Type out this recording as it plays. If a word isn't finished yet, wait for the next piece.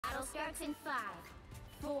Battle starts in 5,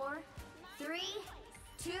 4, 3,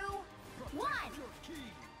 2, 1.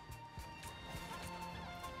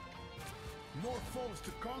 More foes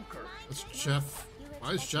to conquer. That's Jeff.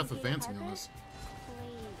 Why is Jeff advancing on this?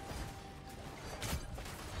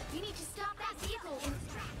 You need to stop that vehicle in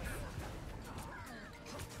its tracks.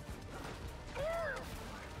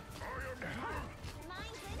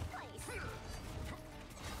 Mine's in place.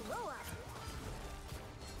 Blow up.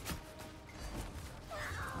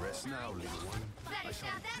 Rest now, little one. Better stop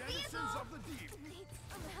that Denizens vehicle. of the deep. Need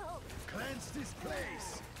some help. Cleanse this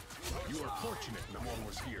place. You are fortunate Namor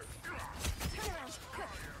was here. Turn around,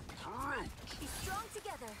 quick. Be strong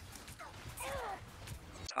together.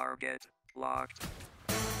 Target locked.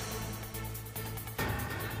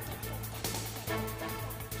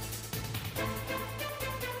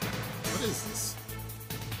 What is this?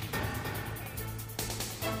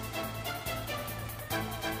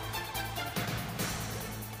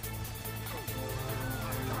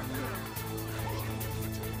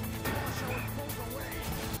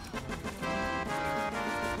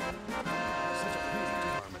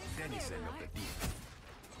 Denizen of the deep.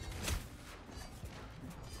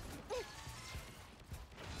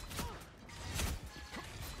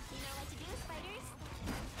 You know what to do, spiders?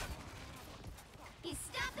 You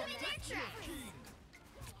stop them in their tracks.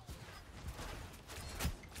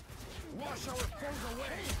 Wash our foes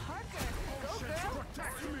away. Parker, go girl.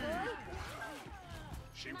 Protect me.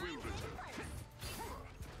 She will return.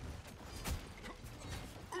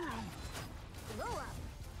 Blow up.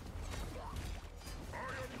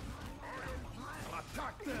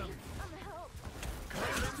 Attack them. Some help.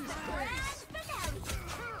 Cleanse this place. Grand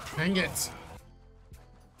finale. Dang it!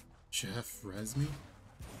 Jeff, res me?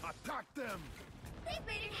 Attack them. They've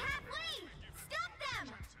made it halfway. Stop them.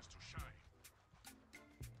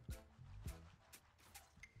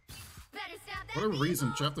 Better stop that What a reason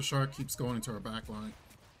vehicle. Jeff the Shark keeps going into our back line.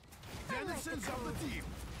 Denizens of the deep.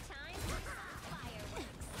 Time for some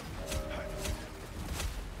fireworks.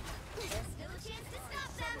 There's still a chance to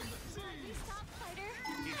stop them. You stop, fighter.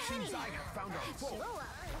 It seems I have found a foe. Blow up.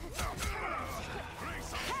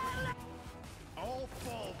 All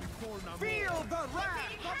fall before Namor. Feel the Made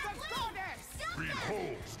wrath it of the halfway. goddess! Stop them.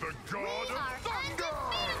 Beholds the We god are of thunder.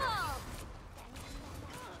 undefeatable.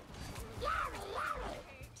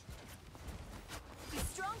 Be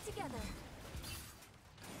strong together.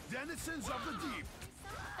 Denizens of the deep.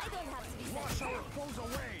 I don't have to be Wash sensitive. our foes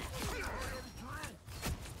away.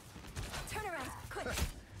 Turn around, quick.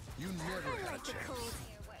 You never I had a like the chance. cold.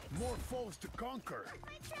 More foes to conquer.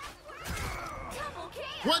 Double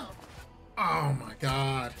KO. What? Oh my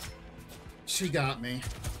god. She got me.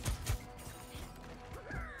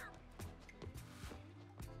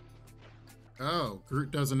 Oh,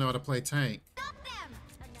 Groot doesn't know how to play tank. Stop them.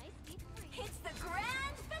 A nice deep freeze. It's the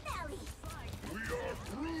grand finale. We are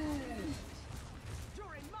through.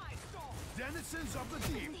 During my storm! Denizens of the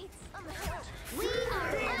deep. Need some help. We are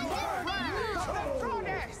undefeated. Of the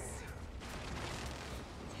goddess!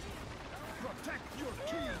 Protect your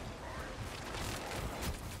king.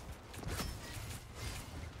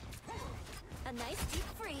 A nice deep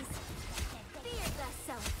freeze. Fear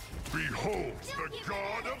thyself. Behold Don't the give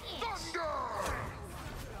god it of an inch. thunder.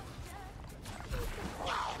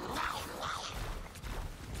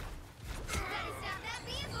 Better stop that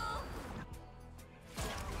vehicle.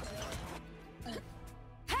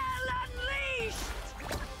 Hell unleashed!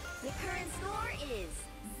 The current score is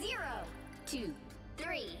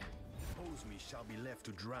 0-3. Oppose me shall be left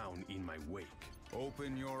to drown in my wake.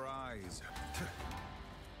 Open your eyes.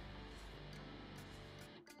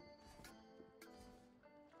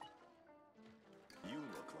 You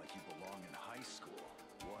look like you belong in high school.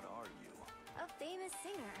 What are you? A famous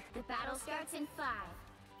singer. The battle starts in 5,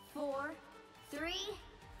 4, 3,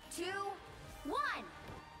 2, 1.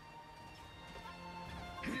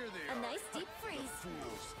 Here they A are. nice deep freeze.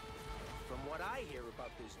 Fools. From what I hear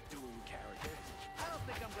about this Doom character, I don't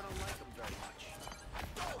think I'm gonna like him very much.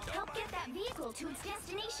 Help get that vehicle to its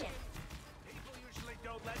destination. People usually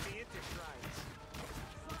don't let me into shrines.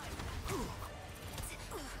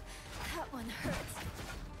 That one hurts.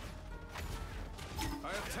 I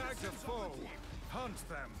have tagged a foe. Hunt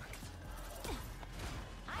them.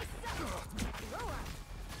 I suck. Blow up.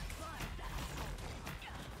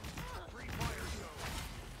 Free fire zone.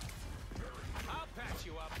 I'll patch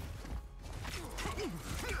you up.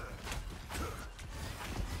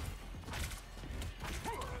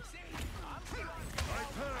 I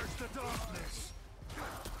purge the darkness.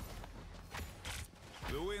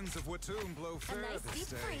 The winds of Watoomb blow A fair nice this deep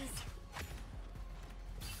day. freeze.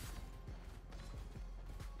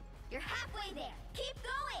 You're halfway there. Keep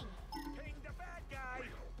going. Ping the bad guy.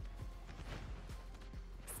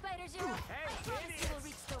 Zero. I promise you will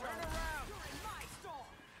reach the Turn well. around! You're in my storm!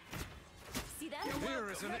 See that? Here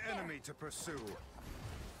is an Right there. enemy to pursue.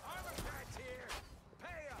 Armor patch here.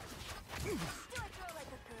 Pay up. Do a throw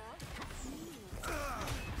like a girl.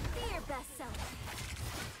 Be your best self.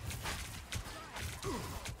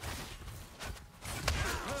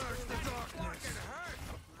 Purge the darkness.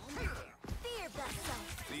 Be your best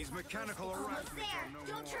self. These mechanical Almost arachnids there. are no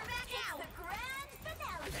Don't more. turn back now. The grand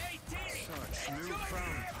finale. Hey, Diddy! Such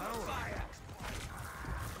newfound power.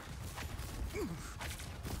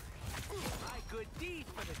 My good deed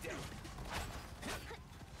for the day.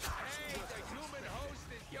 Hey, the human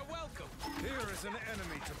hostess, you're welcome. Here is an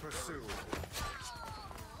enemy to pursue.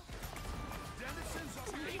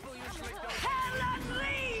 People usually don't. Hell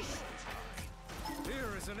unleashed!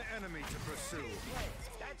 Here is an enemy to pursue.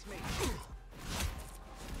 That's me.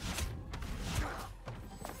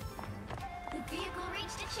 The vehicle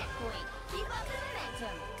reached a checkpoint. Keep up the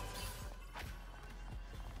momentum.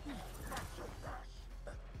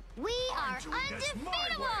 We are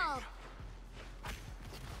undefeatable!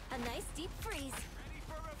 A nice deep freeze. Ready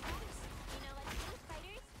for a boost? You know what to do,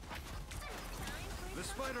 fighters? Time for The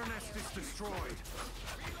spider nest is destroyed.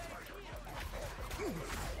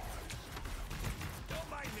 Don't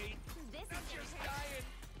mind me. this. I'm just dying.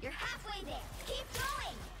 You're halfway there. Keep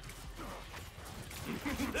going.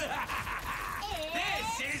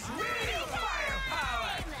 This is real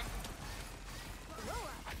firepower!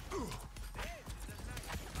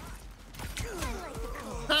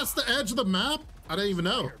 That's the edge of the map? I didn't even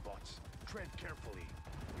know. Bots, tread carefully.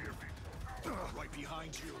 Right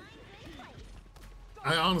behind you.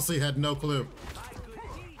 I honestly had no clue. My good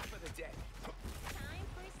deed for the day. Time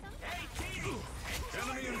for some. Hey, Diddy!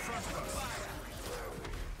 Enemy in front of us.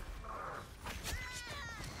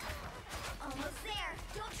 Almost there.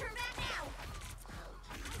 Don't turn back now.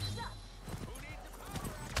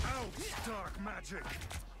 Out, dark magic.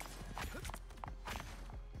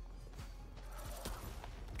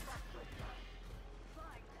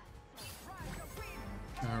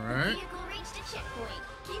 All right. Vehicle reached a checkpoint.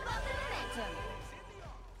 Keep up the momentum.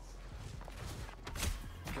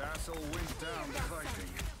 Castle went down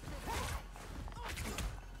fighting.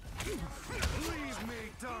 Leave me,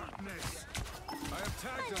 darkness. I have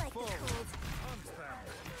tagged a like the foe. cold. Hunt them.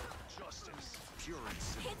 Justice, pure and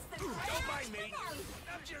simple. It's the Don't grand mind me. finale.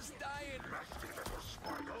 I'm just dying.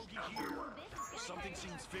 Bogey here. Something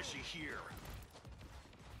seems fishy here.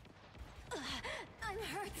 I'm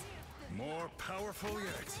hurt. More powerful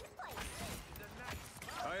yet.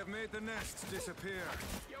 I have made the nest disappear.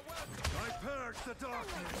 I purge the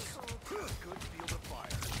darkness. Good field of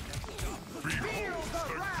fire. Feel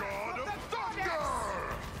the wrath of the thunder!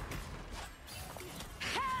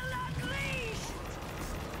 Hell unleashed!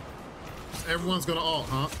 Everyone's gonna ult,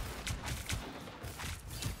 huh?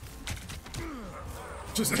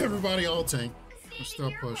 Just everybody ulting. We're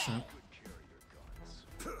still pushing.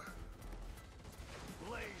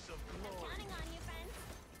 Blaze of glory. Counting on you, friends.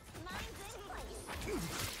 Mine's in place.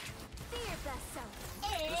 Be your best self.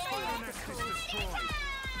 The spider nest is destroyed.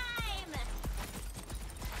 Time!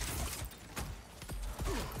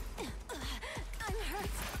 I'm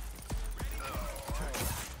hurt.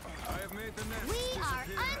 I have made the nest We are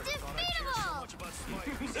disappear. undefeatable!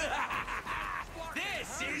 This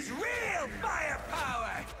is real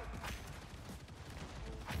firepower!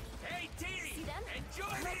 Hey, Diddy! See them?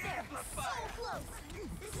 Enjoy Right the there. amplifier! So close.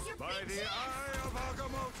 This is your By big the chance. eye of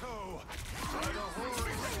Agamotto. By the horns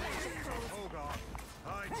of Hogar. I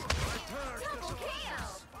purge the Double darkness.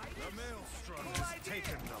 KO. The maelstrom has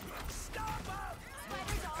taken them. Stop up!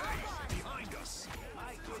 Spiders all gone. Behind us.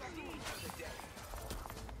 My good deed for the day.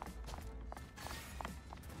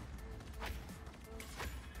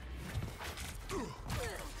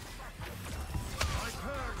 I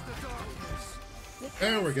purge the darkness.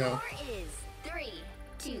 There we go. Score is 3,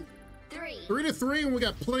 2, 3. 3-3, and we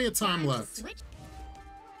got plenty of time left. Switch.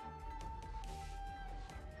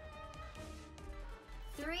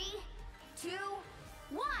 3, 2,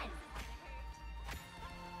 1.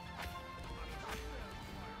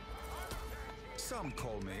 Some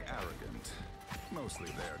call me arrogant. Mostly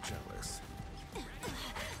they're jealous. I'm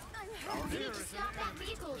hurt. We need to stop that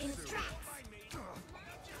vehicle in its tracks.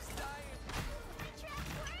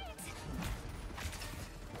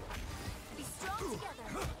 Be strong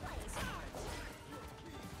together.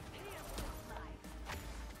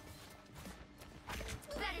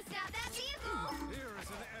 Better stop that vehicle. Here is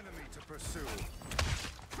an enemy to pursue.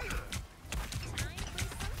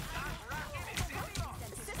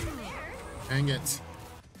 System error. Dang it.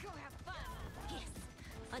 Go have fun. Yes.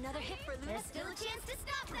 Another hit for Luna. There's still a chance to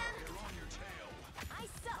stop them. I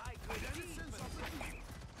suck.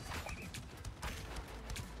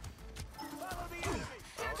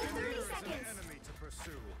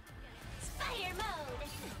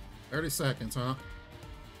 30 seconds, huh?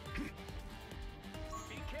 Be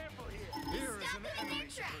careful here. Here is Stop an them in enemy their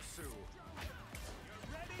to tracks. pursue.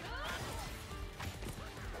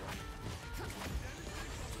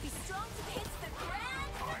 Be strong to hit the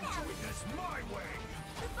grand finale. This my way.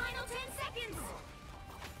 The final 10 seconds.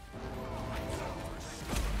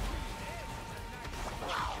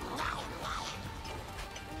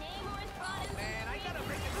 Namor's brought his Man, I gotta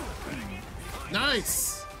make it.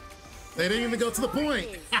 Nice! They didn't even go to the point.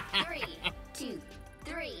 3, 2,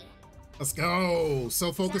 3. Let's go.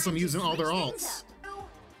 So focused on Time to using all their switch alts. things up.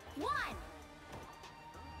 2, 1.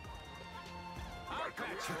 I'll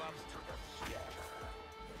patch you up.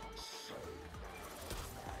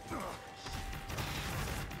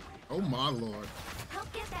 Oh my lord.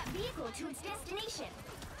 Help get that vehicle to its destination.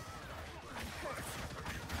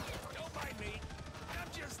 Don't mind me. I'm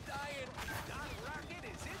just dying. Doc Rocket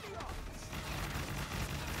is in the office.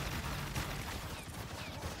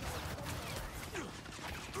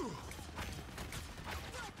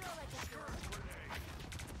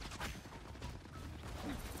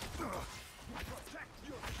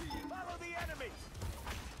 Follow the enemy.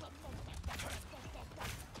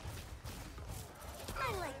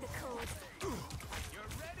 I like the code. You're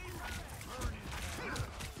ready?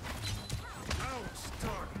 Out,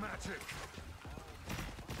 dark magic.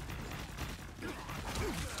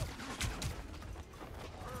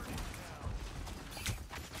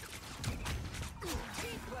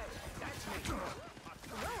 Team play. That's me.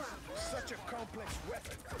 Such a complex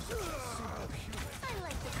weapon for such a simple human. I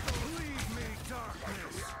like the code. Leave me,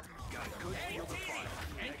 darkness. Got a good Hey, feel the Dee, fire.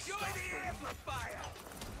 enjoy the amplifier.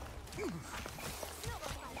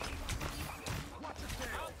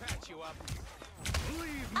 I'll patch you up.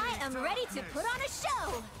 Leave me, I am ready to darkness. put on a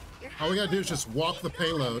show. All we gotta do is just walk the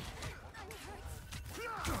payload.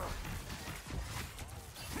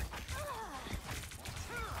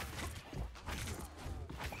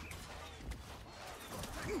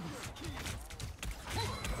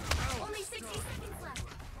 Only 60 seconds left.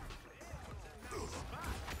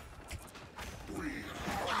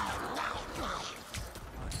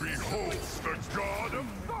 Behold the god of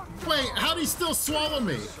thunder! Wait, how'd he still swallow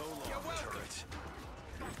me? You're welcome.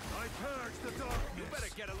 I purge the darkness. Better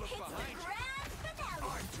get a look It's behind the you. grand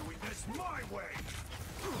finale. I'm doing this my way.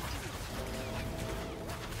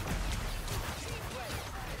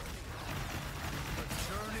 A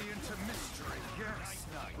journey into mystery, yes.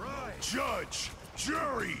 Right. Judge,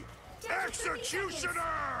 jury,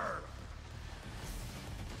 executioner!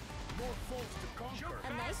 More foes to conquer.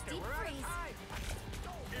 A nice deep freeze.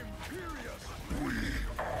 Imperious.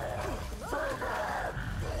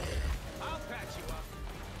 I'll patch you up.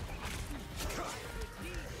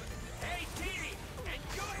 Hey, Dee,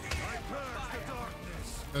 enjoy the I purge the amplifier. darkness.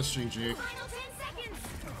 That's GG. Final 10 seconds.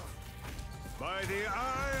 By the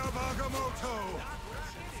eye of Agamotto.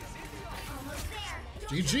 Almost there.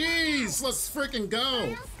 GG's! Let's freaking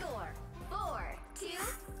go! Final score. 4, 2,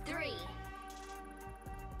 3.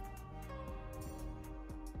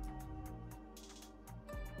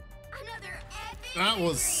 Another epic That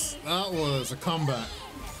was a comeback.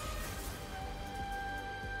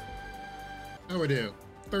 How we do?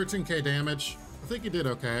 13k damage. I think he did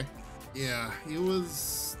okay. Yeah, he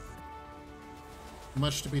was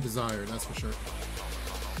much to be desired, that's for sure.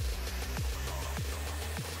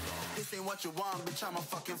 This ain't what you want, bitch, I'm a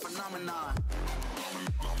fucking phenomenon.